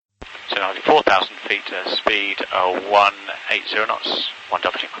4,000 feet, speed 180 knots, 1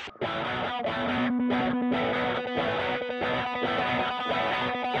 double jingle.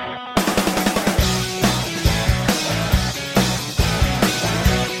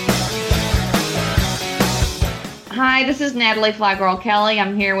 Hi, this is Natalie Fly Girl Kelly.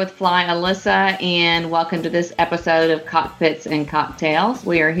 I'm here with Fly Alyssa, and welcome to this episode of Cockpits and Cocktails.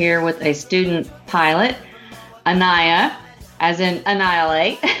 We are here with a student pilot, Anaya, as in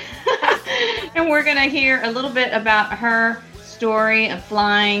annihilate. And we're going to hear a little bit about her story of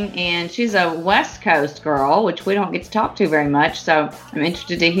flying, and she's a West Coast girl, which we don't get to talk to very much, so I'm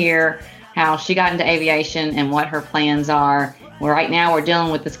interested to hear how she got into aviation and what her plans are. Well, right now we're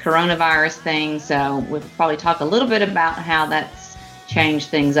dealing with this coronavirus thing, so we'll probably talk a little bit about how that's changed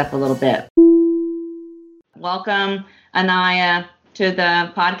things up a little bit. Welcome, Anaya, to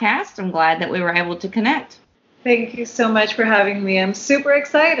the podcast. I'm glad that we were able to connect. Thank you so much for having me. I'm super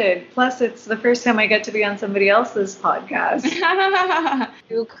excited. Plus, it's the first time I get to be on somebody else's podcast. Are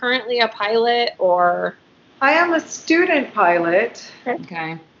you currently a pilot or? I am a student pilot.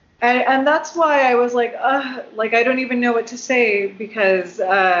 Okay. And that's why I was like I don't even know what to say, because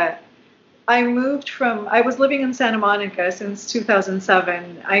I was living in Santa Monica since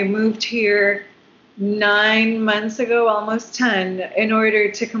 2007. I moved here 9 months ago, almost 10, in order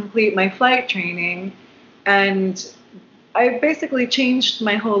to complete my flight training. And I basically changed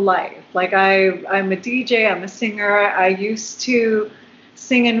my whole life. Like I'm a DJ, I'm a singer. I used to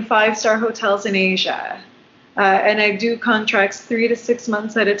sing in 5-star hotels in Asia. And I do contracts 3 to 6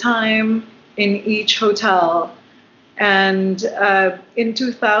 months at a time in each hotel. And in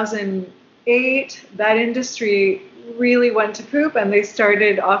 2008, that industry really went to poop, and they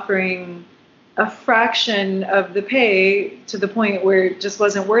started offering a fraction of the pay to the point where it just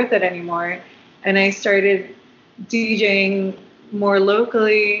wasn't worth it anymore. And I started DJing more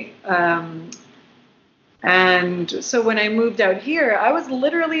locally. And so when I moved out here, I was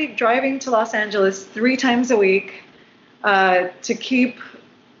literally driving to Los Angeles 3 times a week to keep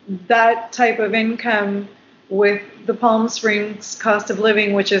that type of income with the Palm Springs cost of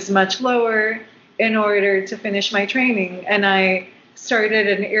living, which is much lower, in order to finish my training. And I started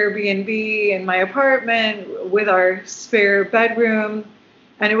an Airbnb in my apartment with our spare bedroom,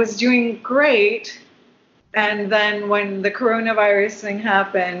 and it was doing great. And then when the coronavirus thing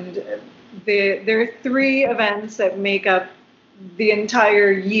happened, there are 3 events that make up the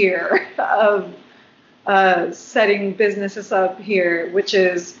entire year of setting businesses up here, which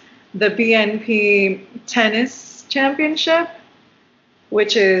is the BNP Tennis Championship,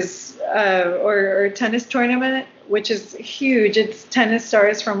 which is, or tennis tournament, which is huge. It's tennis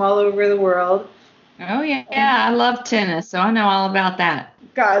stars from all over the world. Oh, yeah, I love tennis, so I know all about that.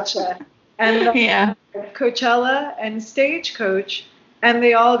 Gotcha. And yeah. Coachella and Stagecoach, and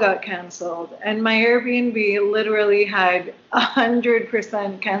they all got canceled. And my Airbnb literally had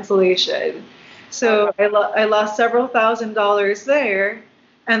 100% cancellation. So I lost several $1,000s there.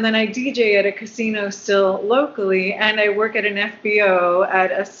 And then I DJ at a casino still locally, and I work at an FBO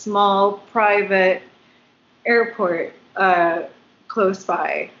at a small private airport close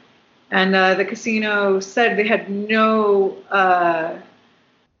by. And the casino said they had no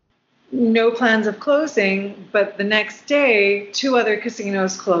plans of closing, but the next day, 2 other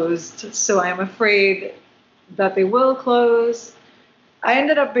casinos closed. So I'm afraid that they will close. I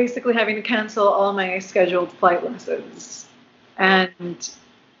ended up basically having to cancel all my scheduled flight lessons. And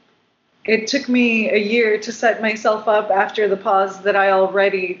it took me a year to set myself up after the pause that I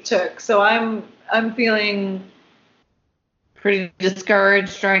already took. So I'm feeling pretty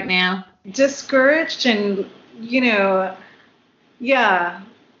discouraged right now. Discouraged, and yeah.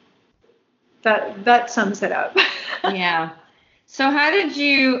 That sums it up. Yeah. So how did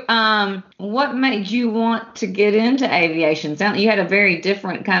you, what made you want to get into aviation? You had a very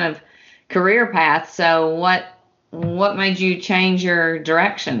different kind of career path. So what made you change your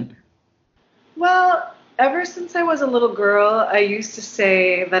direction? Well, ever since I was a little girl, I used to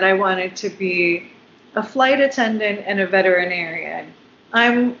say that I wanted to be a flight attendant and a veterinarian.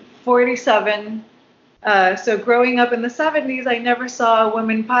 I'm 47. So growing up in the 70s, I never saw a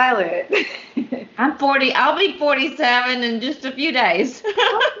woman pilot. I'm 40. I'll be 47 in just a few days.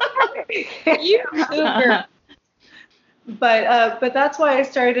 You cougar. But that's why I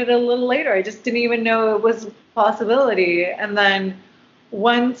started a little later. I just didn't even know it was a possibility. And then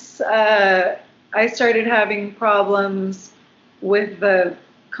once I started having problems with the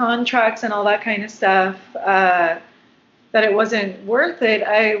contracts and all that kind of stuff, that it wasn't worth it,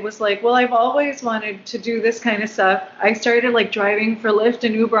 I was like, well, I've always wanted to do this kind of stuff. I started like driving for Lyft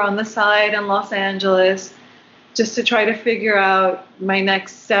and Uber on the side in Los Angeles just to try to figure out my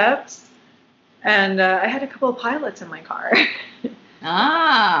next steps. And I had a couple of pilots in my car.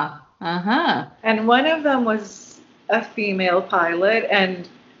 And one of them was a female pilot, and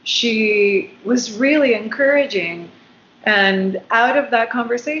she was really encouraging. And out of that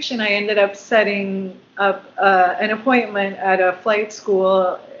conversation, I ended up setting up an appointment at a flight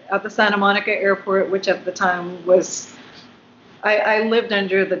school at the Santa Monica airport, which at the time was, I lived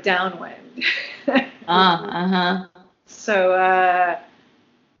under the downwind. So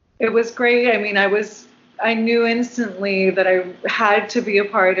it was great. I mean, I knew instantly that I had to be a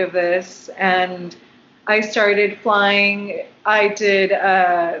part of this, and I started flying. I did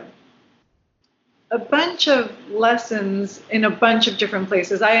a bunch of lessons in a bunch of different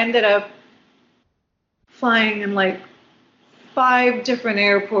places. I ended up flying in like 5 different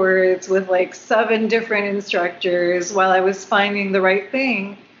airports with like 7 different instructors while I was finding the right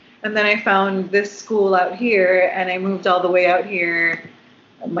thing. And then I found this school out here, and I moved all the way out here.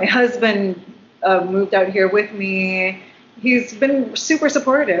 My husband moved out here with me. He's been super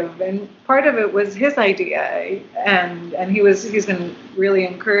supportive, and part of it was his idea, and he's been really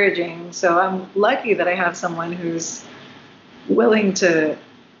encouraging. So I'm lucky that I have someone who's willing to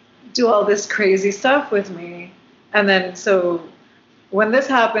do all this crazy stuff with me. And then so when this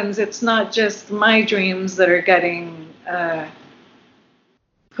happens, it's not just my dreams that are getting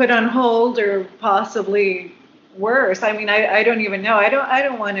put on hold or possibly worse. I mean, I don't even know. I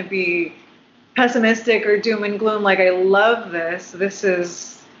don't want to be pessimistic or doom and gloom. Like, I love this. This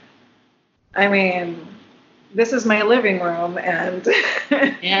is my living room, and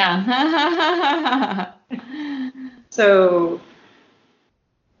yeah. So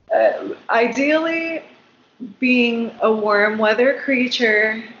ideally, being a warm weather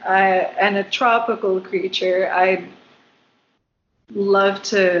creature and a tropical creature, I'd love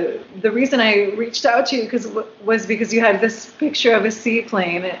to. The reason I reached out to you was because you had this picture of a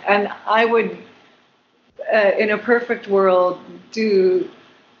seaplane, and I would, in a perfect world, do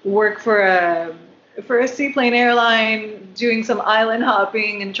work for a seaplane airline, doing some island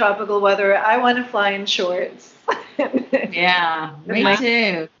hopping in tropical weather. I want to fly in shorts. Yeah, me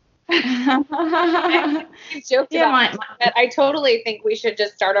too. I joked about that. I totally think we should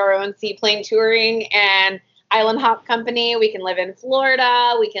just start our own seaplane touring and island hop company. We can live in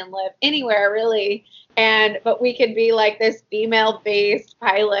Florida. We can live anywhere, really. But we could be like this female-based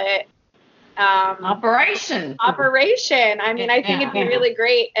pilot operation. I mean, I think it'd be really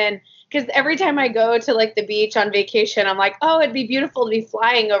great. And because every time I go to like the beach on vacation, I'm like, oh, it'd be beautiful to be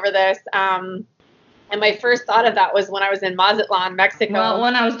flying over this. And my first thought of that was when I was in Mazatlan, Mexico. Well,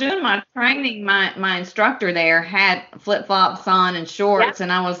 when I was doing my training, my instructor there had flip-flops on and shorts,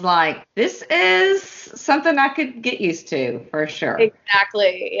 and I was like, this is something I could get used to for sure.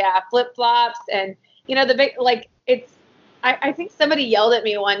 Exactly. Yeah. Flip-flops. And, the big, like, I think somebody yelled at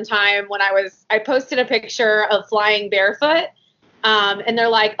me one time when I posted a picture of flying barefoot. And they're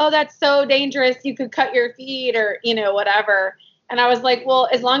like, oh, that's so dangerous. You could cut your feet or, whatever. And I was like, well,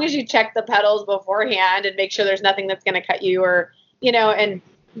 as long as you check the pedals beforehand and make sure there's nothing that's going to cut you or, and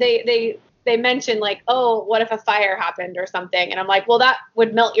they mentioned like, oh, what if a fire happened or something? And I'm like, well, that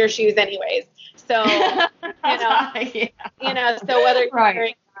would melt your shoes anyways. So, so whether you're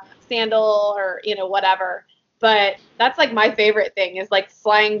wearing a sandal or, whatever, but that's like my favorite thing is like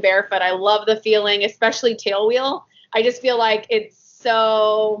flying barefoot. I love the feeling, especially tailwheel. I just feel like it's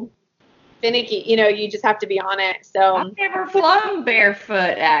so finicky, you just have to be on it. So I've never flown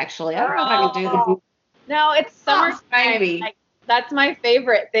barefoot, actually. I don't know if I can do that. No, it's summer, baby. Like, that's my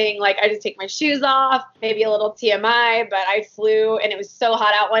favorite thing. Like, I just take my shoes off, maybe a little TMI, but I flew and it was so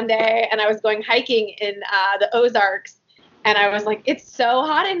hot out one day, and I was going hiking in the Ozarks, and I was like, it's so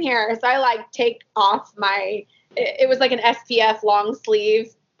hot in here. So I like take off it was like an SPF long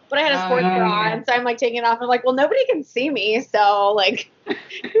sleeve, but I had a sports bra on, so I'm like taking it off. I'm like, well, nobody can see me, so like,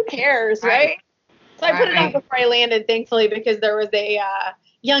 who cares, right? So I put it on before I landed, thankfully, because there was a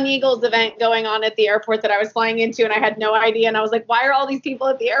Young Eagles event going on at the airport that I was flying into, and I had no idea. And I was like, why are all these people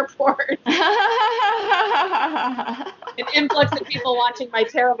at the airport? An influx of people watching my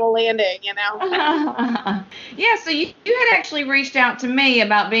terrible landing, Yeah, so you had actually reached out to me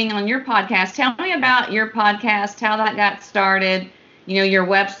about being on your podcast. Tell me about your podcast, how that got started. Your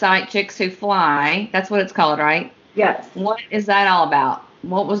website, Chicks Who Fly. That's what it's called, right? Yes. What is that all about?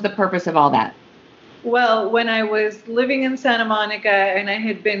 What was the purpose of all that? Well, when I was living in Santa Monica and I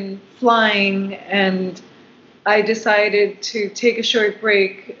had been flying, and I decided to take a short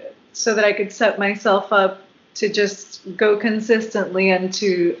break so that I could set myself up to just go consistently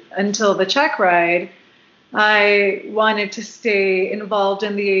until the check ride, I wanted to stay involved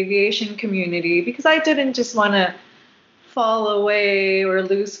in the aviation community because I didn't just want to fall away or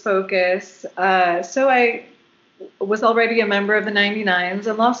lose focus. So I was already a member of the 99s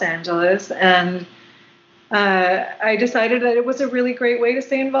in Los Angeles, and I decided that it was a really great way to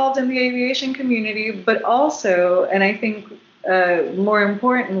stay involved in the aviation community, but also, and I think more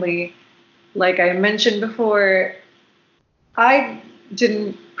importantly, like I mentioned before, I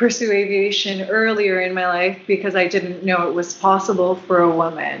didn't pursue aviation earlier in my life because I didn't know it was possible for a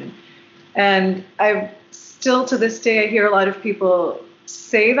woman. And I still to this day, I hear a lot of people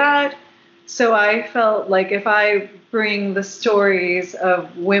say that. So I felt like if I bring the stories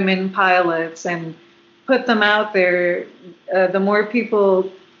of women pilots and put them out there, the more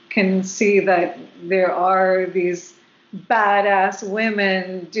people can see that there are these badass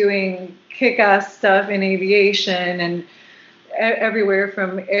women doing kick-ass stuff in aviation, and everywhere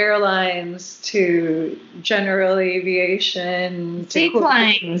from airlines to general aviation to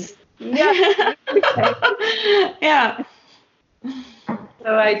seaplanes. Yeah. Yeah.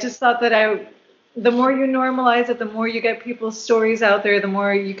 So I just thought that the more you normalize it, the more you get people's stories out there, the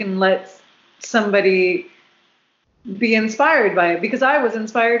more you can let somebody be inspired by it. Because I was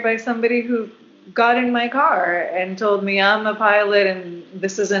inspired by somebody who got in my car and told me, I'm a pilot and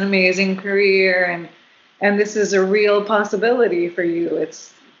this is an amazing career and this is a real possibility for you.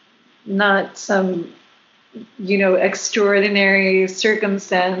 It's not some, extraordinary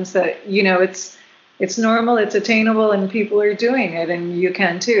circumstance that, it's normal, it's attainable, and people are doing it, and you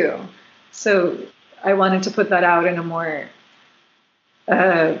can too. So I wanted to put that out in a more,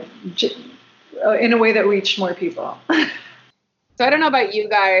 in a way that reached more people. So I don't know about you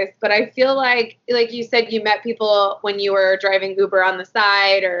guys, but I feel like you said, you met people when you were driving Uber on the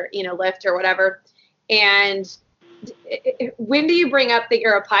side or, Lyft or whatever. And when do you bring up that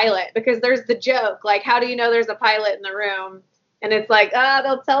you're a pilot? Because there's the joke, like, how do you know there's a pilot in the room? And it's like,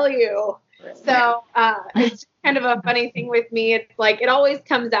 they'll tell you. So it's kind of a funny thing with me. It's like, it always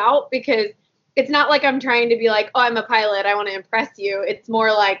comes out because it's not like I'm trying to be like, oh, I'm a pilot, I want to impress you. It's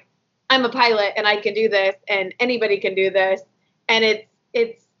more like, I'm a pilot and I can do this and anybody can do this. And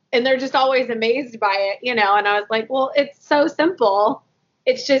and they're just always amazed by it, and I was like, well, it's so simple.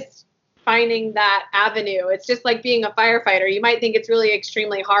 It's just finding that avenue. It's just like being a firefighter. You might think it's really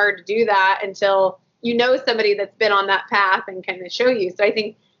extremely hard to do that until you know somebody that's been on that path and can show you. So I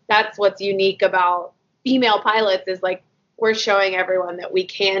think that's what's unique about female pilots is like, we're showing everyone that we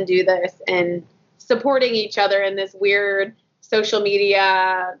can do this and supporting each other in this weird social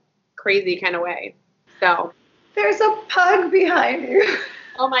media crazy kind of way. So there's a pug behind you.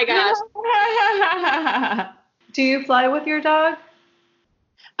 Oh my gosh. Do you fly with your dog?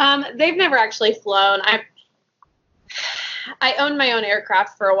 They've never actually flown. I owned my own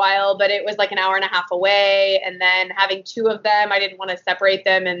aircraft for a while, but it was like an hour and a half away. And then having two of them, I didn't want to separate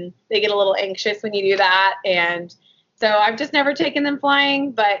them, and they get a little anxious when you do that. And so I've just never taken them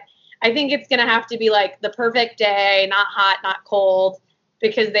flying, but I think it's going to have to be like the perfect day, not hot, not cold,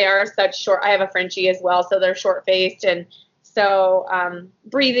 because they are such short. I have a Frenchie as well, so they're short-faced, and so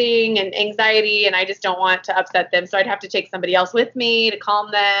breathing and anxiety, and I just don't want to upset them. So I'd have to take somebody else with me to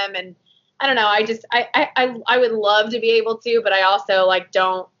calm them. And I don't know. I would love to be able to, but I also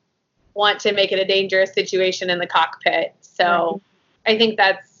don't want to make it a dangerous situation in the cockpit. So I think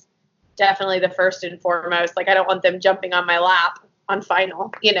that's definitely the first and foremost. Like, I don't want them jumping on my lap on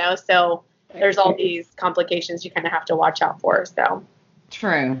final, so there's all these complications you kind of have to watch out for. So.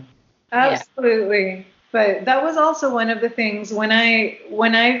 True. Absolutely. Yeah. But that was also one of the things when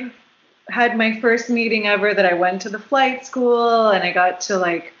I had my first meeting ever, that I went to the flight school and I got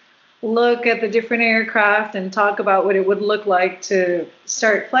to look at the different aircraft and talk about what it would look like to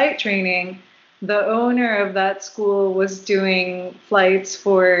start flight training. The owner of that school was doing flights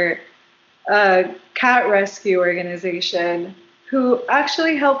for a cat rescue organization who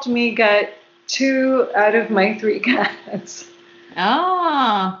actually helped me get 2 out of my 3 cats.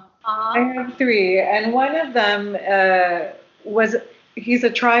 Oh. I have 3, and one of them he's a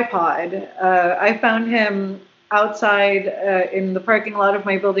tripod. I found him outside in the parking lot of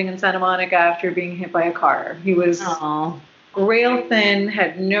my building in Santa Monica after being hit by a car. He was rail thin,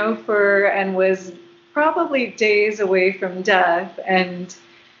 had no fur, and was probably days away from death. And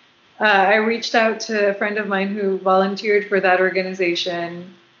I reached out to a friend of mine who volunteered for that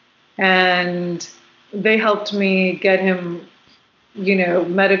organization, and they helped me get him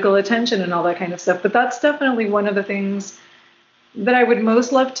medical attention and all that kind of stuff. But that's definitely one of the things that I would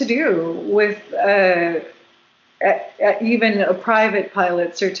most love to do with even a private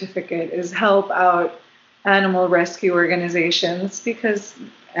pilot certificate, is help out animal rescue organizations, because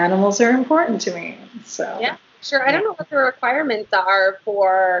animals are important to me. So yeah, sure. I don't know what the requirements are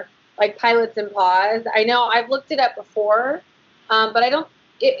for like Pilots and Paws. I know I've looked it up before, but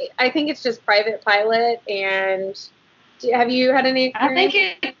I think it's just private pilot. And have you had any experience?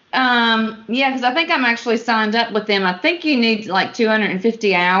 I think because I think I'm actually signed up with them. I think you need like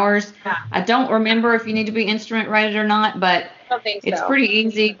 250 hours. Yeah. I don't remember if you need to be instrument rated or not, but I don't think it's so. pretty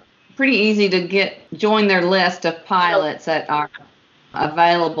easy to join their list of pilots that are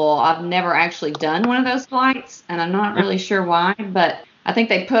available. I've never actually done one of those flights, and I'm not really sure why, but I think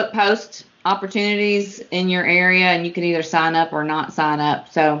they post opportunities in your area, and you can either sign up or not sign up.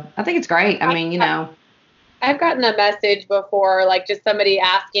 So I think it's great. I mean, I've gotten a message before, like just somebody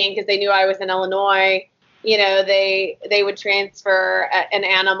asking because they knew I was in Illinois. They would transfer an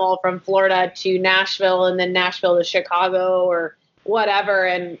animal from Florida to Nashville and then Nashville to Chicago or whatever.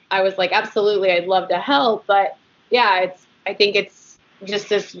 And I was like, absolutely, I'd love to help. But yeah, I think it's just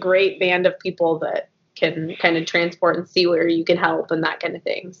this great band of people that can kind of transport and see where you can help and that kind of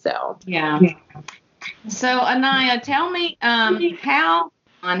thing. So yeah. So Anaya, tell me how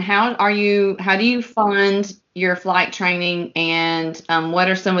do you fund your flight training, and what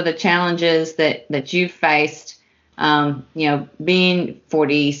are some of the challenges that you've faced, being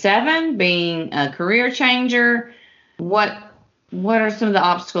 47, being a career changer? What are some of the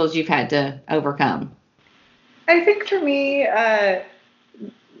obstacles you've had to overcome? I think for me,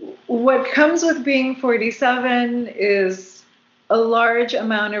 what comes with being 47 is a large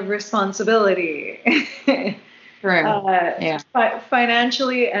amount of responsibility. True.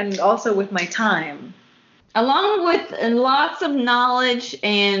 Financially and also with my time. Along with lots of knowledge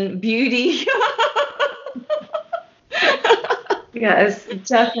and beauty. Yes,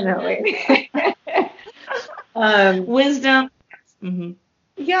 definitely. Wisdom. Mm-hmm.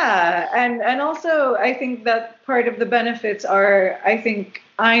 Yeah, and also I think that part of the benefits are, I think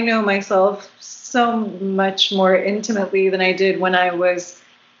I know myself so much more intimately than I did when I was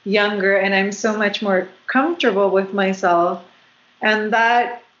younger, and I'm so much more comfortable with myself, and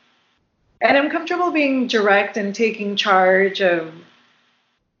I'm comfortable being direct and taking charge of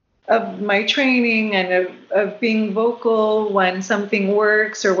my training and of being vocal when something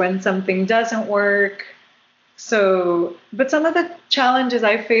works or when something doesn't work. So, but some of the challenges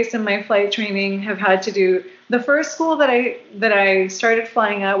I faced in my flight training have had to do. The first school that I started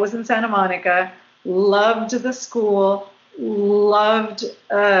flying at was in Santa Monica. Loved the school. Loved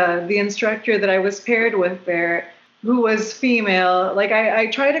the instructor that I was paired with there, who was female. Like I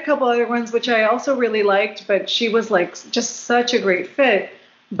tried a couple other ones, which I also really liked, but she was like just such a great fit.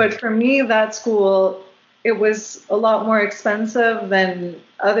 But for me, that school, it was a lot more expensive than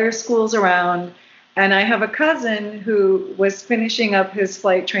other schools around. And I have a cousin who was finishing up his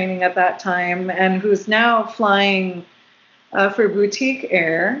flight training at that time and who's now flying for Boutique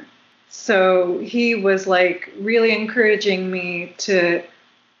Air. So he was like really encouraging me to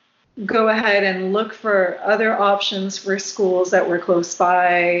go ahead and look for other options for schools that were close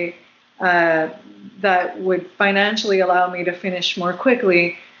by that would financially allow me to finish more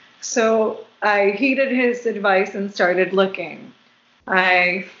quickly. So I heeded his advice and started looking.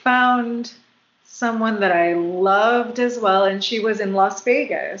 I found someone that I loved as well, and she was in Las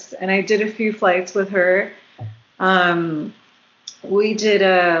Vegas, and I did a few flights with her. We did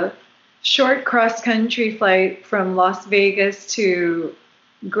a short cross-country flight from Las Vegas to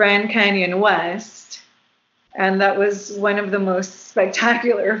Grand Canyon West, and that was one of the most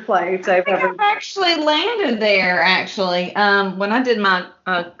spectacular flights I've ever done. I actually landed there, when I did my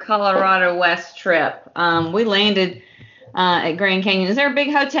Colorado West trip. We landed at Grand Canyon. Is there a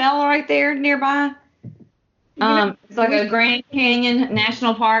big hotel right there nearby? It's like a Grand Canyon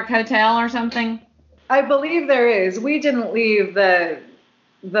National Park hotel or something. I believe there is. We didn't leave the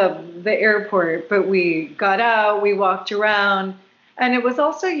airport, but we got out, we walked around, and it was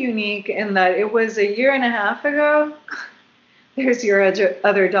also unique in that it was a year and a half ago. There's your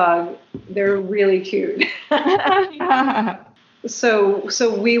other dog. They're really cute.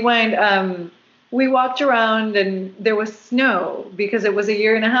 So we went. We walked around, and there was snow because it was a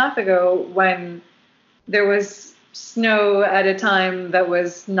year and a half ago when there was snow at a time that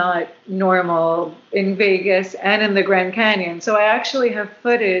was not normal in Vegas and in the Grand Canyon. So I actually have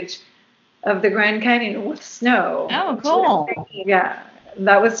footage of the Grand Canyon with snow. Oh, cool. Yeah,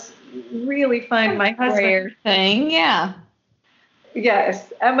 that was really fun. My husband. Rare thing, yeah.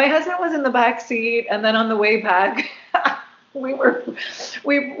 Yes, and my husband was in the back seat, and then on the way back, we were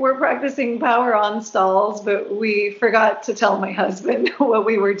practicing power on stalls, but we forgot to tell my husband what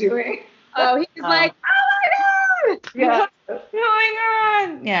we were doing. Oh, he was like, oh my God! Yeah. What's going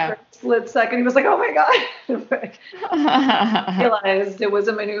on? Yeah. For a split second, he was like, oh my God. But I realized it was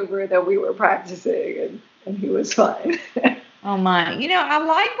a maneuver that we were practicing, and he was fine. Oh my. I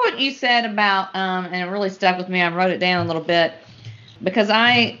like what you said about, and it really stuck with me. I wrote it down a little bit because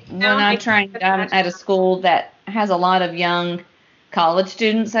when I trained, I'm at a school that has a lot of young college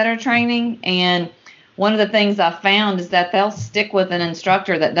students that are training. And one of the things I found is that they'll stick with an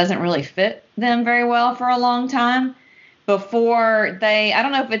instructor that doesn't really fit them very well for a long time before I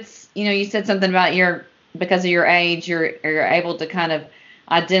don't know if it's, you said something about because of your age, you're able to kind of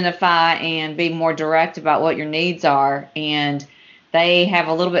identify and be more direct about what your needs are. And they have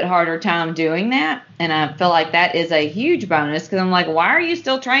a little bit harder time doing that. And I feel like that is a huge bonus because I'm like, why are you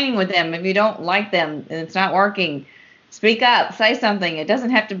still training with them if you don't like them and it's not working? Speak up, say something. It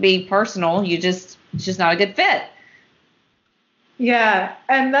doesn't have to be personal. It's just not a good fit. Yeah,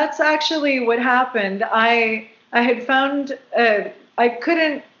 and that's actually what happened. I had found I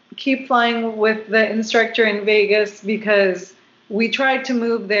couldn't keep flying with the instructor in Vegas because we tried to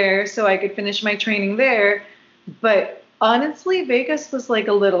move there so I could finish my training there. But honestly, Vegas was like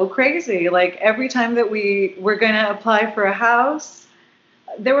a little crazy. Like every time that we were going to apply for a house,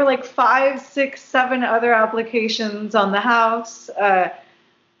 there were like 5, 6, 7 other applications on the house. And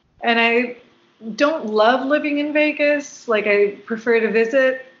I don't love living in Vegas. Like I prefer to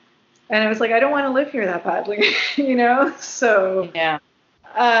visit. And I was like, I don't want to live here that badly, So yeah.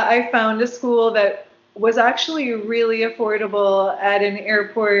 I found a school that was actually really affordable at an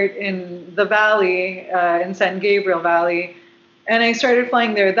airport in the valley, in San Gabriel Valley. And I started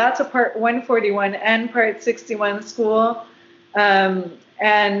flying there. That's a Part 141 and Part 61 school.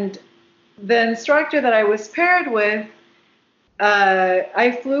 And the instructor that I was paired with,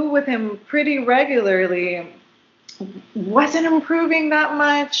 I flew with him pretty regularly. Wasn't improving that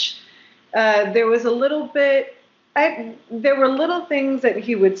much. There was a little bit, there were little things that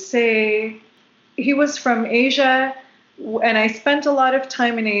he would say. He was from Asia, and I spent a lot of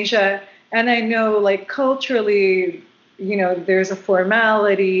time in Asia, and I know, like, culturally, there's a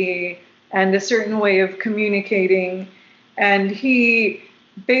formality and a certain way of communicating, and he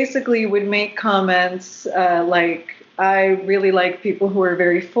basically would make comments like, I really like people who are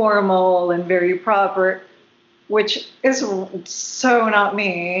very formal and very proper, which is so not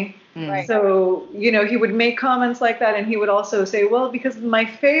me. Right. So, he would make comments like that, and he would also say, well, because my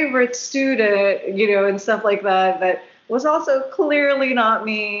favorite student, and stuff like that was also clearly not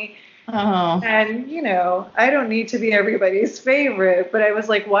me. Oh. And, I don't need to be everybody's favorite, but I was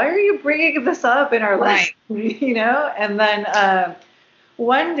like, why are you bringing this up in our lesson? And then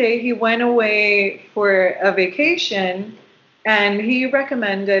one day he went away for a vacation, and he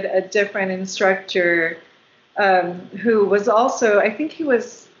recommended a different instructor who was also, I think he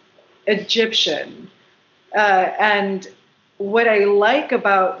was Egyptian. And what I like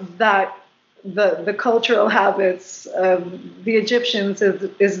about that, the cultural habits of the Egyptians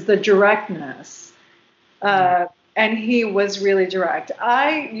is the directness. And he was really direct.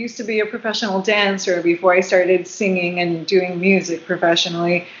 I used to be a professional dancer before I started singing and doing music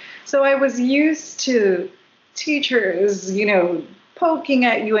professionally. So I was used to teachers, poking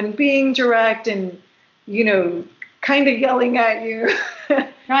at you and being direct and, kind of yelling at you.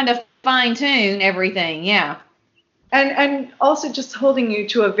 Trying to fine tune everything, yeah. And also just holding you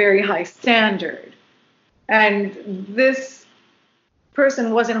to a very high standard. And this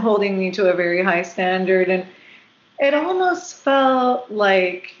person wasn't holding me to a very high standard. And it almost felt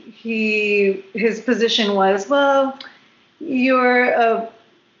like his position was, well, you're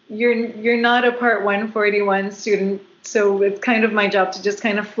not a Part 141 student, so it's kind of my job to just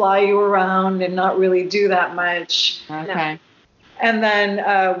kind of fly you around and not really do that much. Okay. No. And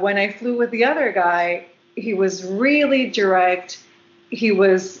then when I flew with the other guy, he was really direct. He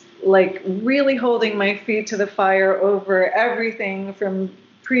was like really holding my feet to the fire over everything from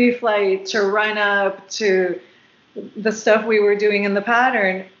pre-flight to run up to the stuff we were doing in the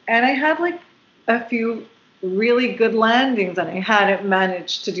pattern. And I had like a few really good landings, and I hadn't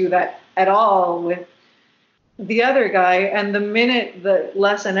managed to do that at all with the other guy. And the minute the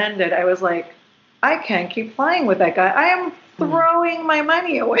lesson ended, I was like, I can't keep flying with that guy. I am throwing my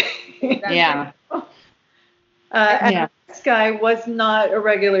money away. Yeah. And this guy was not a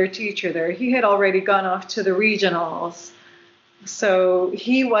regular teacher there. He had already gone off to the regionals. So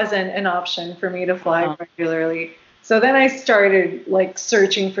he wasn't an option for me to fly regularly. So then I started like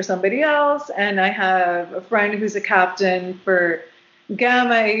searching for somebody else. And I have a friend who's a captain for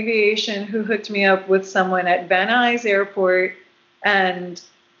Gamma Aviation who hooked me up with someone at Van Nuys Airport. And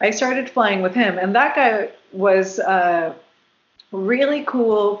I started flying with him. And that guy was really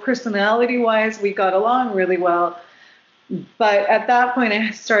cool. Personality-wise, we got along really well. But at that point,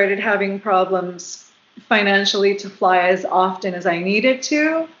 I started having problems financially to fly as often as I needed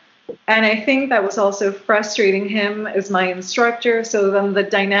to. And I think that was also frustrating him as my instructor. So then the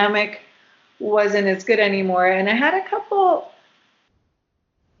dynamic wasn't as good anymore. And I had a couple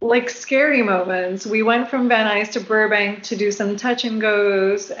like scary moments. We went from Van Nuys to Burbank to do some touch and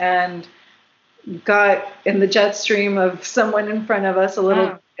goes and got in the jet stream of someone in front of us a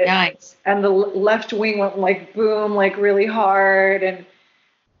little bit. Nice. And the left wing went like boom, like really hard.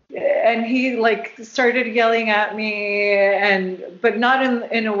 And he like started yelling at me, but not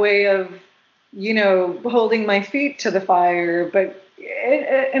in a way of, you know, holding my feet to the fire, but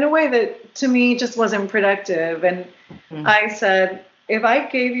in a way that to me just wasn't productive. And I said, if I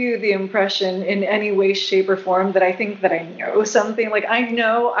gave you the impression in any way, shape, or form that I think that I know something, like I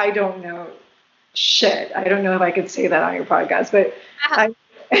know I don't know shit. I don't know if I could say that on your podcast, but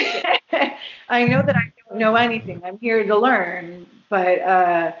I know that I don't know anything. I'm here to learn,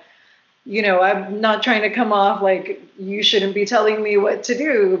 but you know, I'm not trying to come off like you shouldn't be telling me what to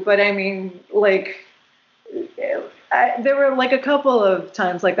do, but I mean, like, there were like a couple of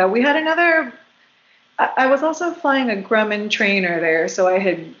times like that. We had another. I was also flying a Grumman trainer there, so I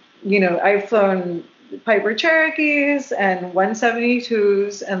had, you know, I've flown Piper Cherokees and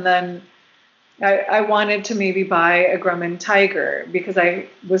 172s, and then I wanted to maybe buy a Grumman Tiger because I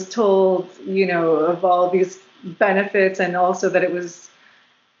was told, you know, of all these benefits and also that it was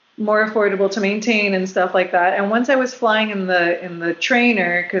more affordable to maintain and stuff like that. And once I was flying in the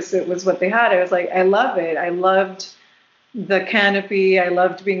trainer, because it was what they had, I was like, I love it. I loved the canopy. I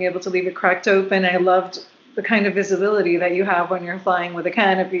loved being able to leave it cracked open. I loved the kind of visibility that you have when you're flying with a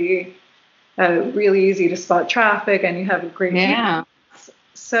canopy. Really easy to spot traffic, and you have a great view.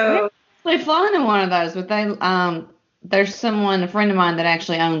 So I've flown in one of those, but there's a friend of mine that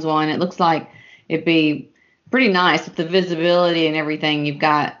actually owns one. It looks like it'd be pretty nice with the visibility and everything you've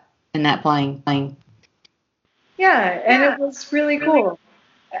got in that plane. Yeah, and it was really cool.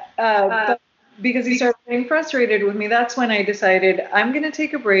 But because he started getting frustrated with me, that's when I decided I'm going to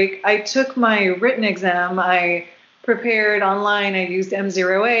take a break. I took my written exam. I prepared online. I used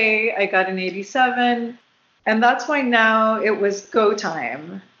M0A. I got an 87. And that's why now it was go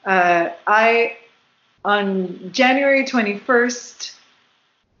time. On January 21st,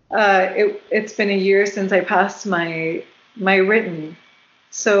 it's been a year since I passed my written.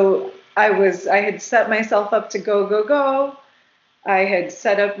 So I had set myself up to go. I had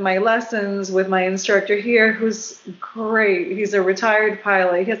set up my lessons with my instructor here, who's great. He's a retired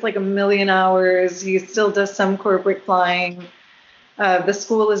pilot. He has like 1 million hours. He still does some corporate flying. The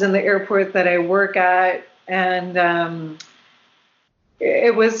school is in the airport that I work at. And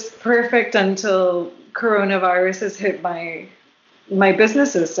it was perfect until coronavirus has hit my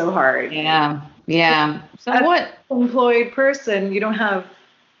businesses so hard. Yeah. So as what? An employed person, you don't have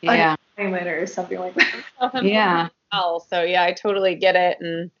unemployment or something like that. Yeah. So yeah, I totally get it.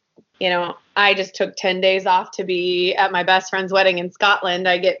 And, you know, I just took 10 days off to be at my best friend's wedding in Scotland.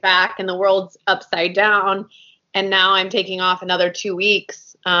 I get back and the world's upside down. And now I'm taking off another 2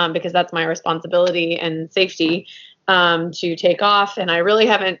 weeks because that's my responsibility and safety to take off. And I really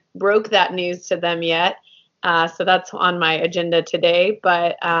haven't broke that news to them yet. So that's on my agenda today.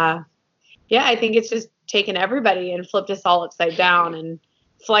 But yeah, I think it's just taken everybody and flipped us all upside down, and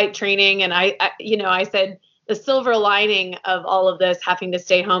flight training. And I said the silver lining of all of this having to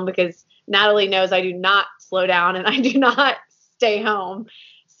stay home, because Natalie knows I do not slow down and I do not stay home.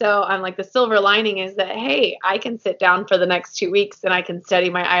 So I'm like, the silver lining is that, hey, I can sit down for the next 2 weeks and I can study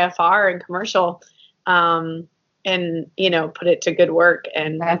my IFR and commercial and, you know, put it to good work.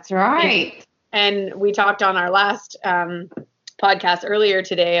 And that's right. And we talked on our last podcast earlier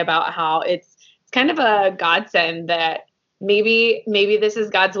today about how it's kind of a godsend that maybe this is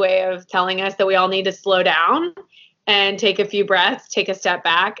God's way of telling us that we all need to slow down and take a few breaths, take a step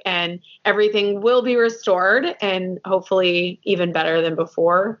back, and everything will be restored and hopefully even better than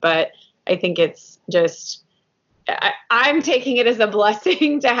before. But I think it's just, I'm taking it as a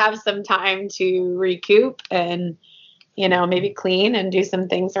blessing to have some time to recoup and, you know, maybe clean and do some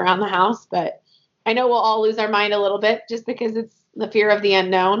things around the house. But I know we'll all lose our mind a little bit just because it's the fear of the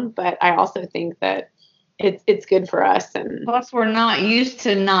unknown. But I also think that it's good for us. And plus we're not used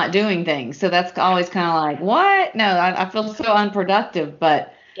to not doing things. So that's always kind of like, what? No, I feel so unproductive,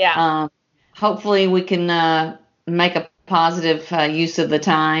 but hopefully we can make a positive use of the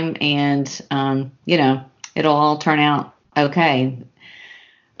time, and, you know, it'll all turn out okay.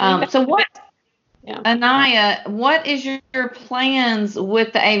 So what, Anaya, what is your plans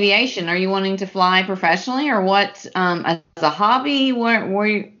with the aviation? Are you wanting to fly professionally, or what, as a hobby? What's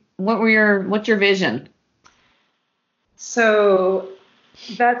your vision? So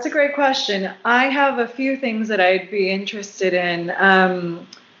that's a great question. I have a few things that I'd be interested in.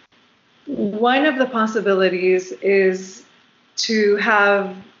 one of the possibilities is to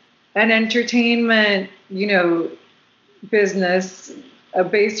have an entertainment, business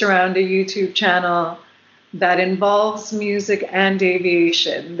based around a YouTube channel that involves music and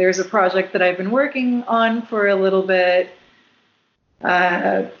aviation. There's a project that I've been working on for a little bit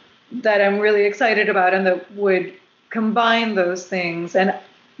that I'm really excited about, and that would combine those things. And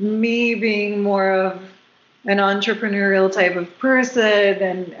me being more of an entrepreneurial type of person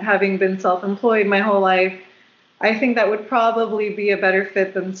and having been self-employed my whole life, I think that would probably be a better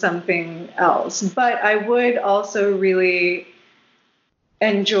fit than something else. But I would also really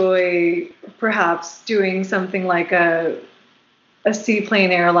enjoy perhaps doing something like a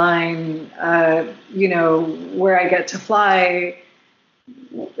seaplane airline, where I get to fly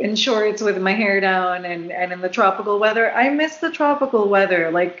in shorts with my hair down and in the tropical weather. I miss the tropical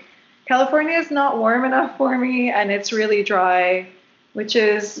weather. Like, California is not warm enough for me, and it's really dry, which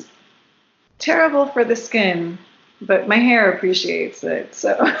is terrible for the skin, but my hair appreciates it.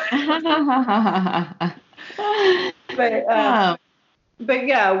 So, but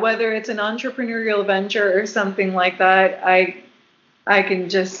yeah, whether it's an entrepreneurial venture or something like that, I can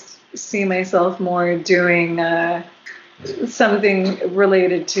just see myself more doing something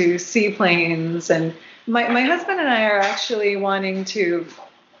related to seaplanes. And my husband and I are actually wanting to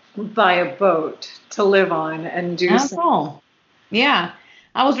buy a boat to live on and do something. Cool. Yeah.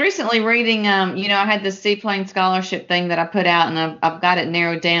 I was recently reading, I had this seaplane scholarship thing that I put out, and I've got it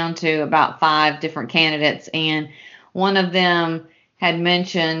narrowed down to about 5 different candidates. And one of them had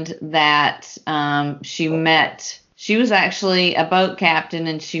mentioned that she was actually a boat captain,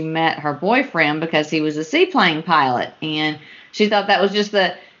 and she met her boyfriend because he was a seaplane pilot. And she thought that was just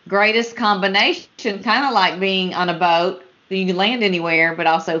the greatest combination, kind of like being on a boat. You can land anywhere, but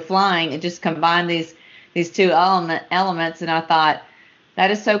also flying. It just combined these two elements, and I thought, that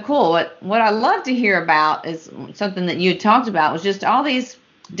is so cool. What I love to hear about is something that you had talked about, was just all these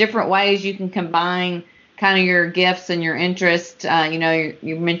different ways you can combine kind of your gifts and your interests.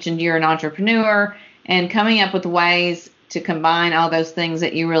 You mentioned you're an entrepreneur, and coming up with ways to combine all those things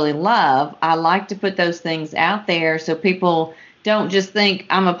that you really love. I like to put those things out there so people don't just think,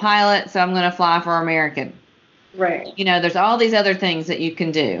 I'm a pilot, so I'm going to fly for American. Right. There's all these other things that you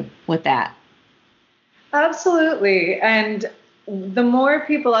can do with that. Absolutely. And the more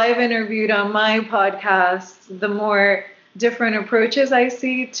people I've interviewed on my podcast, the more different approaches I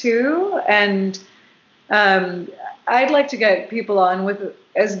see too. And I'd like to get people on with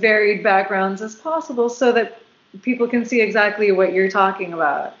as varied backgrounds as possible so that people can see exactly what you're talking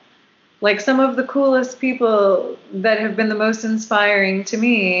about. Like, some of the coolest people that have been the most inspiring to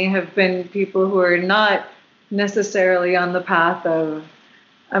me have been people who are not necessarily on the path of,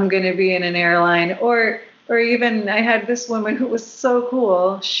 I'm going to be in an airline, or even I had this woman who was so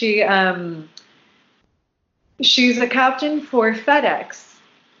cool. She's a captain for FedEx,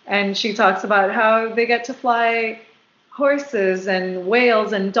 and she talks about how they get to fly horses and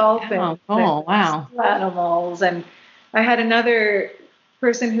whales and dolphins. Oh, wow. Animals. And I had another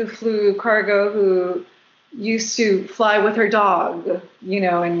person who flew cargo who used to fly with her dog,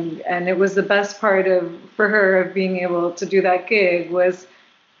 and it was the best part for her of being able to do that gig was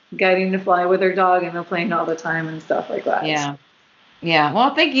getting to fly with her dog in the plane all the time and stuff like that. Yeah. Yeah.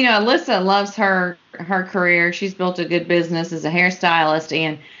 Well, I think, Alyssa loves her career. She's built a good business as a hairstylist,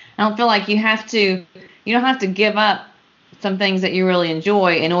 and I don't feel like you don't have to give up some things that you really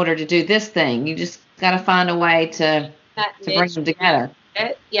enjoy in order to do this thing. You just got to find a way to bring them together.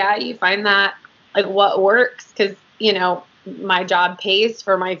 Yeah. You find that, like, what works, because, my job pays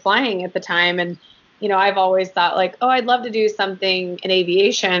for my flying at the time. And, I've always thought, like, oh, I'd love to do something in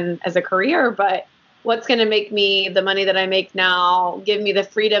aviation as a career, but what's going to make me the money that I make now, give me the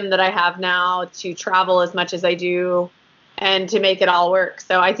freedom that I have now to travel as much as I do and to make it all work.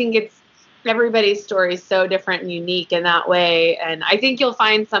 So I think everybody's story is so different and unique in that way. And I think you'll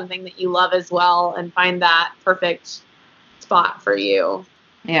find something that you love as well and find that perfect spot for you.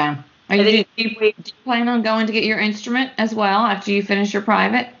 Yeah. Do you plan on going to get your instrument as well after you finish your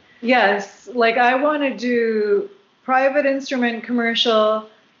private? Yes. Like, I want to do private instrument, commercial,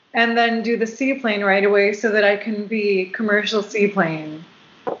 and then do the seaplane right away so that I can be commercial seaplane.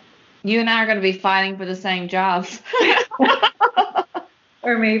 You and I are going to be fighting for the same jobs.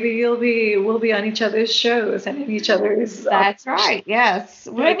 Or maybe we'll be on each other's shows and in each other's. That's right. Yes.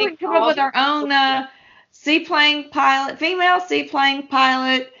 Maybe we can come up with our own female seaplane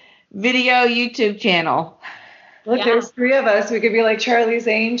pilot video YouTube channel. Look, there's 3 of us. We could be like Charlie's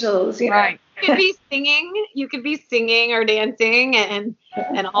Angels, right? You could be singing or dancing, and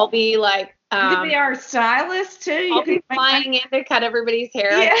I'll be like You could be our stylist too. I'll be flying in to cut everybody's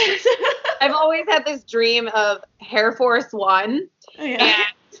hair. Yes. I've always had this dream of Hair Force One, and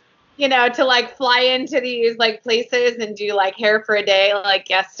to like fly into these like places and do like hair for a day, like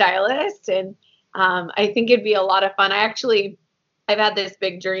guest stylist, and I think it'd be a lot of fun. I've had this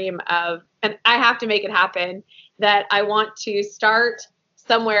big dream of, and I have to make it happen, that I want to start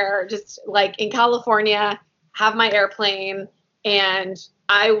somewhere just like in California, have my airplane, and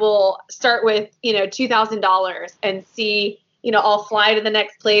I will start with, $2,000 and see, I'll fly to the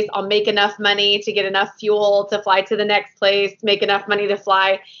next place. I'll make enough money to get enough fuel to fly to the next place, make enough money to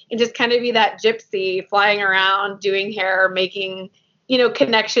fly, and just kind of be that gypsy flying around, doing hair, making,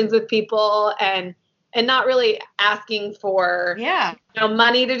 connections with people, and not really asking for,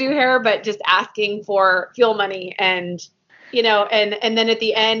 money to do hair, but just asking for fuel money. And, and then at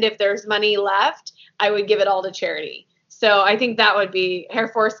the end, if there's money left, I would give it all to charity. So I think that would be Hair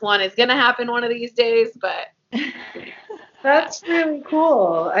Force One is going to happen one of these days, but. That's really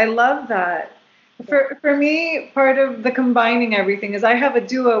cool. I love that. For me, part of the combining everything is I have a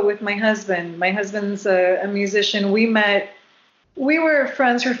duo with my husband. My husband's a musician. We were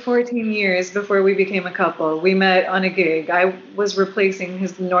friends for 14 years before we became a couple. We met on a gig. I was replacing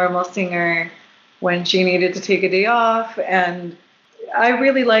his normal singer when she needed to take a day off, and I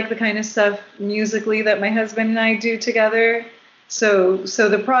really like the kind of stuff musically that my husband and I do together. So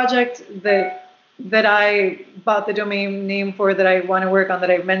the project that I bought the domain name for, that I want to work on,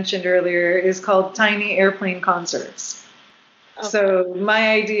 that I mentioned earlier, is called Tiny Airplane Concerts. Okay. So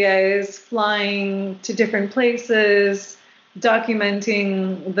my idea is flying to different places,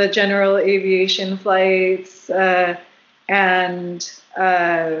 documenting the general aviation flights, and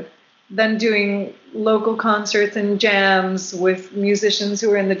then doing local concerts and jams with musicians who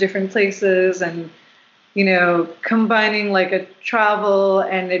are in the different places, and combining like a travel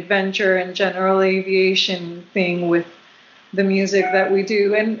and adventure and general aviation thing with the music that we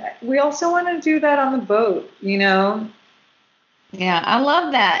do. And we also want to do that on the boat, Yeah, I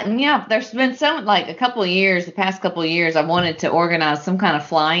love that. And there's been the past couple of years, I wanted to organize some kind of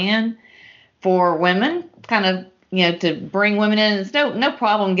fly-in for women, kind of, to bring women in. It's no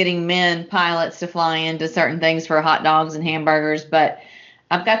problem getting men pilots to fly into certain things for hot dogs and hamburgers, but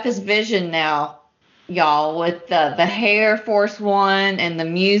I've got this vision now, y'all, with the Hair Force One and the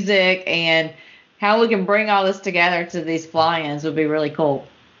music, and how we can bring all this together to these fly-ins would be really cool.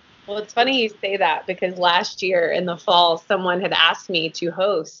 Well, it's funny you say that, because last year in the fall, someone had asked me to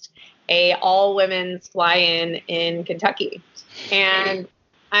host a all-women's fly-in in Kentucky. And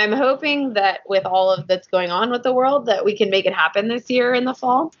I'm hoping that with all of that's going on with the world, that we can make it happen this year in the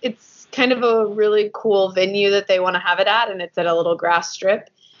fall. It's kind of a really cool venue that they want to have it at, and it's at a little grass strip.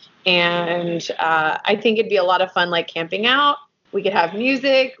 And I think it'd be a lot of fun, like camping out. We could have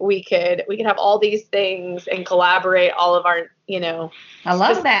music. We could have all these things and collaborate all of our, I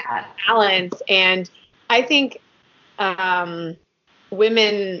love that talents. And I think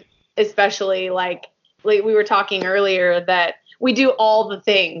women, especially, like we were talking earlier, that we do all the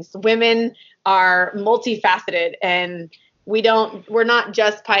things. Women are multifaceted, and we're not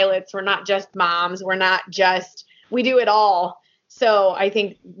just pilots. We're not just moms. We do it all. So I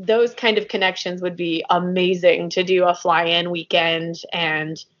think those kind of connections would be amazing, to do a fly-in weekend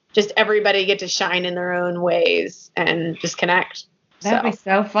and just everybody get to shine in their own ways and just connect. That'd be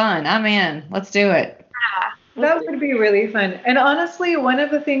so fun. I'm in. Let's do it. Yeah, that would be really fun. And honestly, one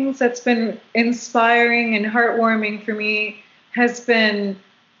of the things that's been inspiring and heartwarming for me has been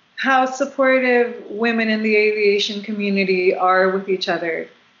how supportive women in the aviation community are with each other.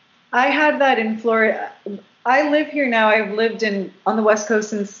 I had that in Florida. I live here now. I've lived on the West Coast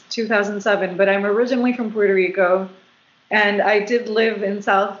since 2007, but I'm originally from Puerto Rico, and I did live in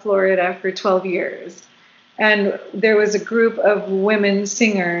South Florida for 12 years. And there was a group of women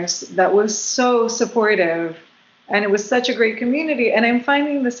singers that was so supportive, and it was such a great community. And I'm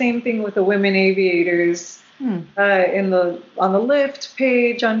finding the same thing with the women aviators on the Lyft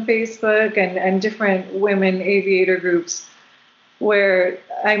page on Facebook, and different women aviator groups, where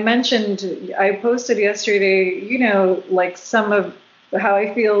I posted yesterday, like some of how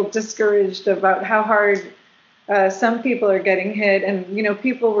I feel discouraged about how hard some people are getting hit. And,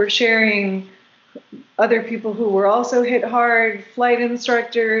 people were sharing other people who were also hit hard, flight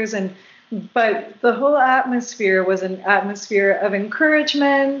instructors. But the whole atmosphere was an atmosphere of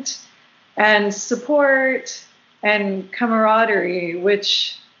encouragement and support and camaraderie,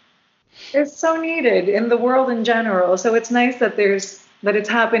 which is so needed in the world in general. So it's nice that it's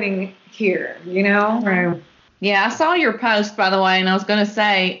happening here, Right. Yeah, I saw your post, by the way, and I was going to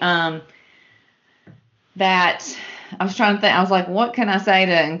say that I was trying to think. I was like, what can I say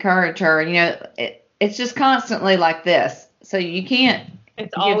to encourage her? It's just constantly like this. So you can't.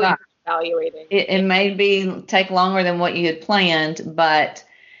 It's always evaluating. It may take longer than what you had planned, but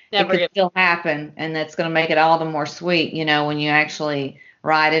it could still happen, and that's going to make it all the more sweet, when you actually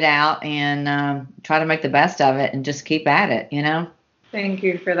ride it out and try to make the best of it and just keep at it, Thank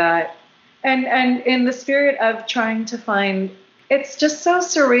you for that. And in the spirit of trying to find, it's just so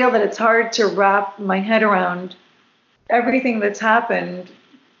surreal that it's hard to wrap my head around everything that's happened.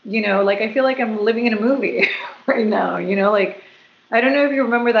 I feel like I'm living in a movie right now, I don't know if you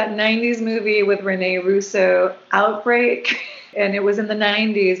remember that 90s movie with Rene Russo, Outbreak, and it was in the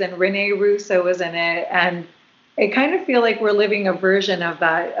 90s and Rene Russo was in it. And I kind of feel like we're living a version of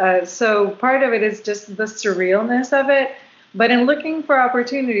that. So part of it is just the surrealness of it. But in looking for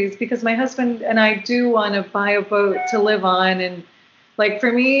opportunities, because my husband and I do want to buy a boat to live on. And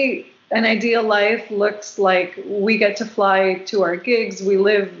for me, an ideal life looks like we get to fly to our gigs. We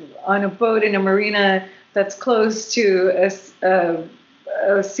live on a boat in a marina that's close to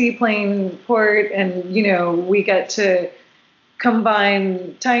a seaplane port, and we get to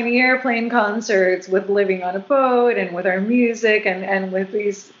combine tiny airplane concerts with living on a boat and with our music and with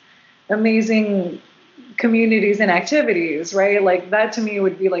these amazing communities and activities, right? That to me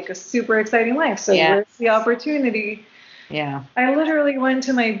would be a super exciting life. So where's the opportunity? Yeah. I literally went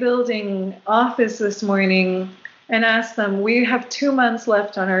to my building office this morning and asked them, we have 2 months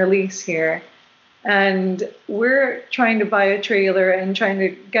left on our lease here. And we're trying to buy a trailer and trying to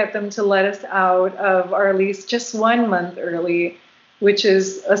get them to let us out of our lease just 1 month early, which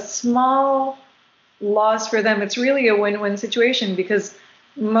is a small loss for them. It's really a win-win situation because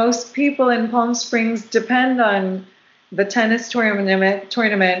most people in Palm Springs depend on the tennis tournament,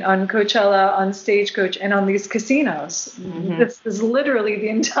 on Coachella, on Stagecoach, and on these casinos. Mm-hmm. This is literally the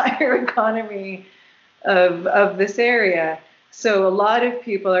entire economy of this area. So a lot of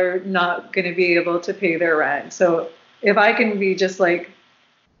people are not going to be able to pay their rent. So if I can be just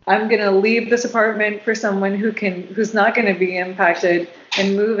I'm going to leave this apartment for someone who's not going to be impacted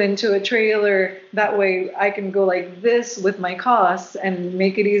and move into a trailer, that way I can go like this with my costs and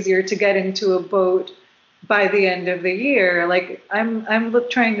make it easier to get into a boat by the end of the year. I'm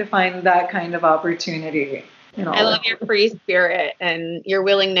trying to find that kind of opportunity. I love your free spirit and your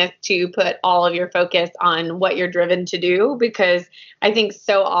willingness to put all of your focus on what you're driven to do, because I think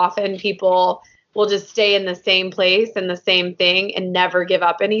so often people will just stay in the same place and the same thing and never give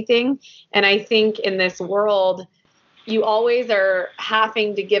up anything. And I think in this world, you always are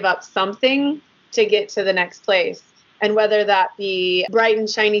having to give up something to get to the next place. And whether that be bright and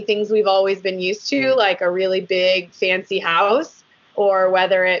shiny things we've always been used to, like a really big fancy house, or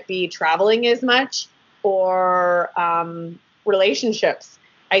whether it be traveling as much, or relationships.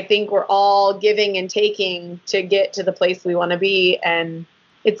 I think we're all giving and taking to get to the place we want to be. And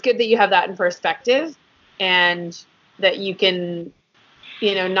it's good that you have that in perspective and that you can,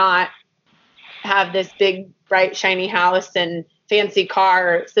 not have this big, bright, shiny house and fancy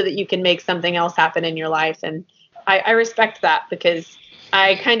car so that you can make something else happen in your life. And I respect that because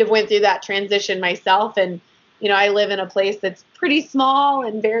I kind of went through that transition myself. And, I live in a place that's pretty small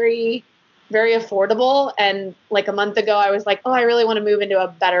and very, very affordable. And a month ago, I was like, oh, I really want to move into a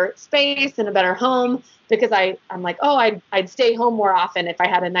better space and a better home because I'm like, oh, I'd stay home more often if I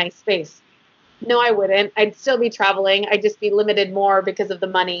had a nice space. No, I wouldn't. I'd still be traveling. I'd just be limited more because of the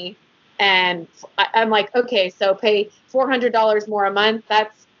money. And I'm like, okay, so pay $400 more a month.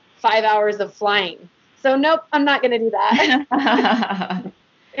 That's 5 hours of flying. So nope, I'm not going to do that.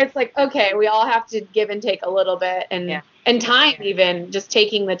 It's like, okay, we all have to give and take a little bit and time, even just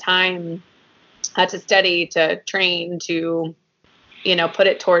taking the time to study, to train, to, put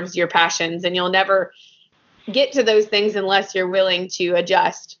it towards your passions. And you'll never get to those things unless you're willing to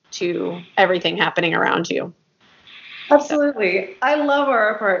adjust to everything happening around you. Absolutely. I love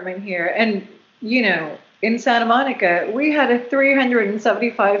our apartment here. And, in Santa Monica, we had a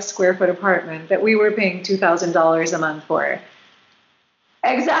 375 square foot apartment that we were paying $2,000 a month for.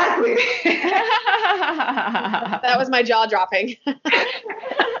 Exactly. That was my jaw dropping.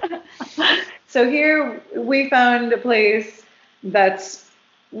 So here we found a place that's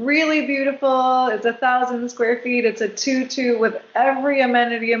really beautiful. It's 1,000 square feet. It's a 2-2 with every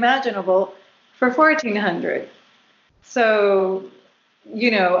amenity imaginable for $1,400. So,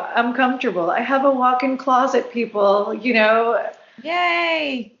 I'm comfortable. I have a walk-in closet, people,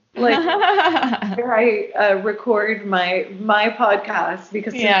 Yay! Where I record my podcast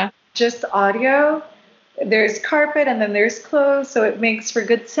because it's just audio. There's carpet and then there's clothes, so it makes for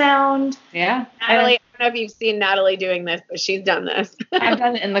good sound. Yeah. Natalie, I don't know if you've seen Natalie doing this, but she's done this. I've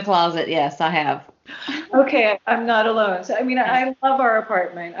done it in the closet. Yes, I have. Okay, I'm not alone. So, I mean, I love our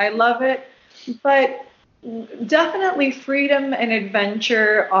apartment. I love it. But definitely freedom and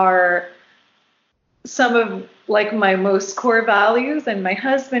adventure are some of like my most core values, and my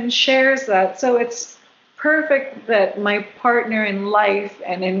husband shares that. So it's perfect that my partner in life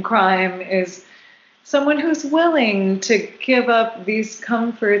and in crime is someone who's willing to give up these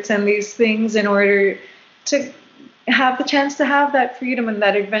comforts and these things in order to have the chance to have that freedom and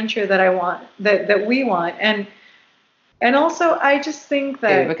that adventure that I want, that we want. And also I just think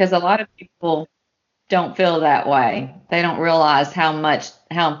that Because a lot of people don't feel that way. They don't realize how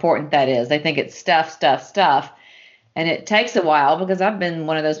important that is. They think it's stuff, stuff, stuff. And it takes a while, because I've been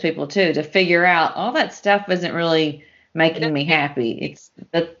one of those people too, to figure out all that stuff isn't really making me happy. It's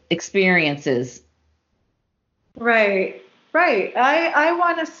the experiences. right, right. I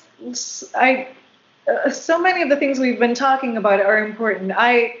want to, so many of the things we've been talking about are important.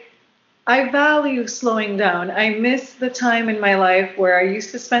 I value slowing down. I miss the time in my life where I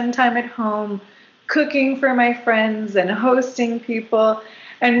used to spend time at home cooking for my friends and hosting people.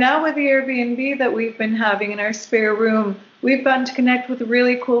 And now with the Airbnb that we've been having in our spare room, we've gotten to connect with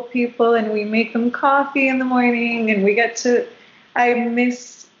really cool people, and we make them coffee in the morning, and I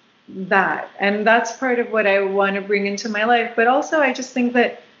miss that. And that's part of what I want to bring into my life. But also I just think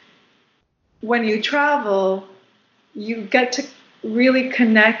that when you travel, you get to really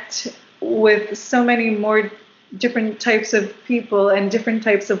connect with so many more different types of people and different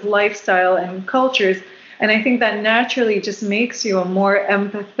types of lifestyle and cultures. And I think that naturally just makes you a more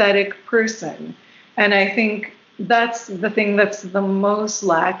empathetic person. And I think that's the thing that's the most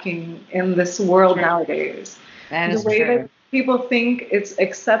lacking in this world nowadays. That is the way true. that people think it's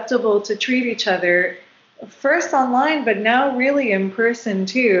acceptable to treat each other, first online, but now really in person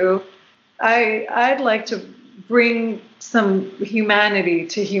too. I'd like to bring some humanity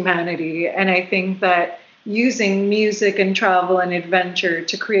to humanity. And I think that using music and travel and adventure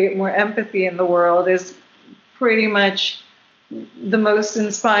to create more empathy in the world is pretty much the most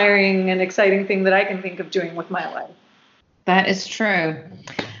inspiring and exciting thing that I can think of doing with my life. That is true.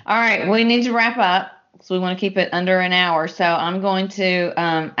 All right, we need to wrap up, so we want to keep it under an hour. So I'm going to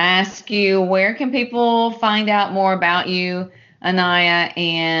ask you, where can people find out more about you, Anaya,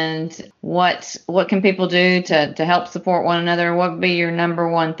 and what can people do to help support one another? What would be your number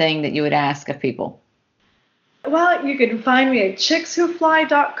one thing that you would ask of people? Well, you can find me at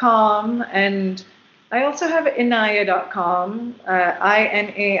chickswhofly.com, and I also have Inaia.com.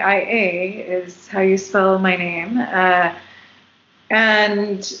 Inaia is how you spell my name.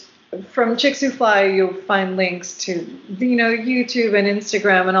 And from Chicks Who Fly, you'll find links to, YouTube and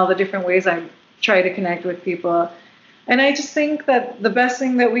Instagram and all the different ways I try to connect with people. And I just think that the best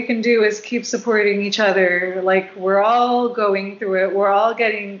thing that we can do is keep supporting each other. Like, we're all going through it. We're all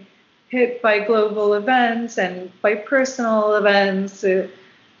getting hit by global events and by personal events.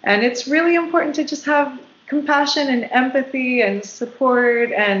 And it's really important to just have compassion and empathy and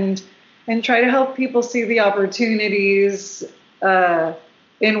support, and try to help people see the opportunities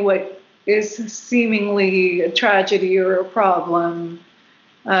in what is seemingly a tragedy or a problem.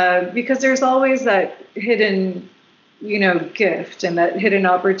 Because there's always that hidden gift and that hidden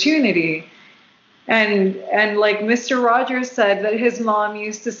opportunity. And like Mr. Rogers said, that his mom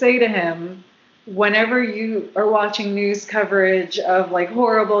used to say to him, whenever you are watching news coverage of like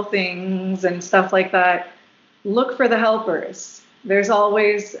horrible things and stuff like that, look for the helpers. There's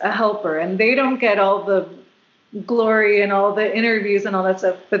always a helper, and they don't get all the glory and all the interviews and all that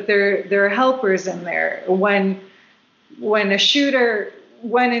stuff, but there are helpers in there. When a shooter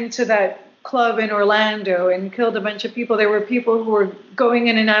went into that club in Orlando and killed a bunch of people, there were people who were going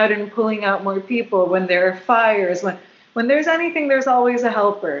in and out and pulling out more people. When there are fires, when there's anything, there's always a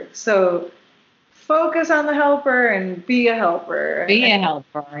helper. So focus on the helper and be a helper. Be a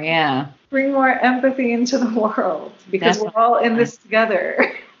helper, yeah. Bring more empathy into the world, because we're all in this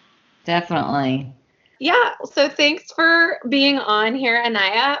together. Definitely. Yeah, so thanks for being on here,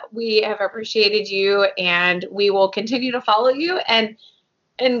 Anaya. We have appreciated you, and we will continue to follow you and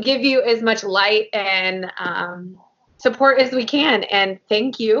give you as much light and support as we can. And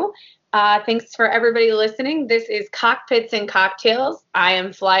thank you. Thanks for everybody listening. This is Cockpits and Cocktails. I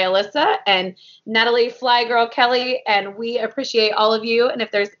am Fly Alyssa and Natalie Fly Girl Kelly, and we appreciate all of you. And if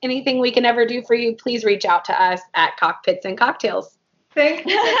there's anything we can ever do for you, please reach out to us at Cockpits and Cocktails. Thank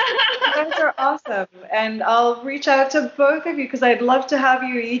you. You guys are awesome. And I'll reach out to both of you, because I'd love to have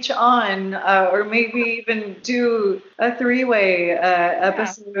you each on, or maybe even do a three-way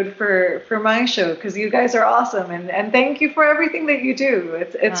episode for my show, because you guys are awesome. And thank you for everything that you do.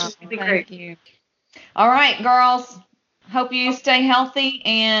 It's really great. Thank you. All right, girls. Hope you stay healthy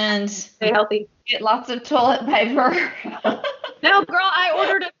and Stay healthy. get lots of toilet paper. No, girl, I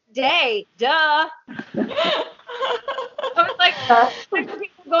ordered a day. Duh. I was like, people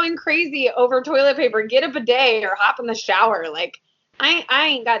going crazy over toilet paper. Get a bidet or hop in the shower. Like, I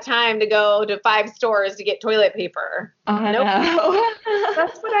ain't got time to go to 5 stores to get toilet paper. Nope.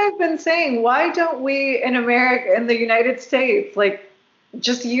 That's what I've been saying. Why don't we in America, in the United States, like,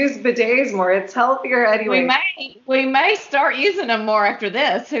 just use bidets more? It's healthier anyway. We may start using them more after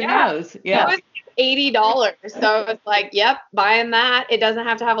this. Who knows? Yeah. It was $80. So I was like, yep, buying that. It doesn't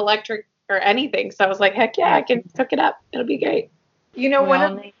have to have electric or anything. So I was like, heck yeah, I can hook it up. It'll be great. You know, one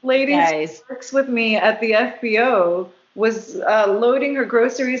of the ladies who works with me at the FBO was loading her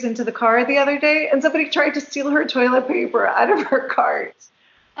groceries into the car the other day, and somebody tried to steal her toilet paper out of her cart.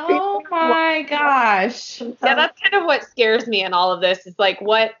 Oh my gosh. Yeah, that's kind of what scares me in all of this. Is like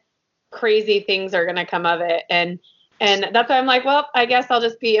what crazy things are going to come of it. And that's why I'm like, well, I guess I'll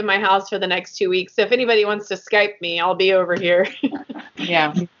just be in my house for the next 2 weeks. So if anybody wants to Skype me, I'll be over here.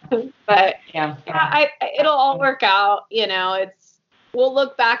 Yeah. But yeah, it'll all work out. You know, we'll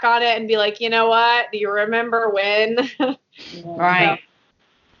look back on it and be like, you know what? Do you remember when? Right.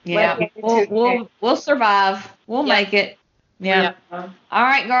 Yeah. We'll survive. We'll make it. Yeah. All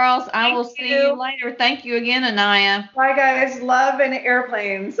right, girls. I will see you later. Thank you again, Anaya. Bye, guys. Love and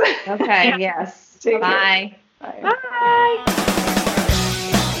airplanes. Okay. Yes. Bye. Bye. Bye.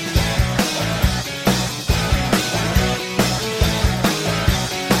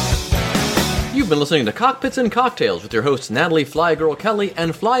 You've been listening to Cockpits and Cocktails with your hosts Natalie Flygirl Kelly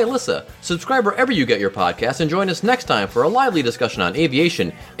and Fly Alyssa. Subscribe wherever you get your podcasts and join us next time for a lively discussion on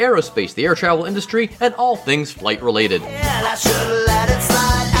aviation, aerospace, the air travel industry, and all things flight related. I should've let it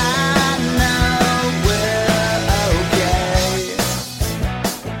slide.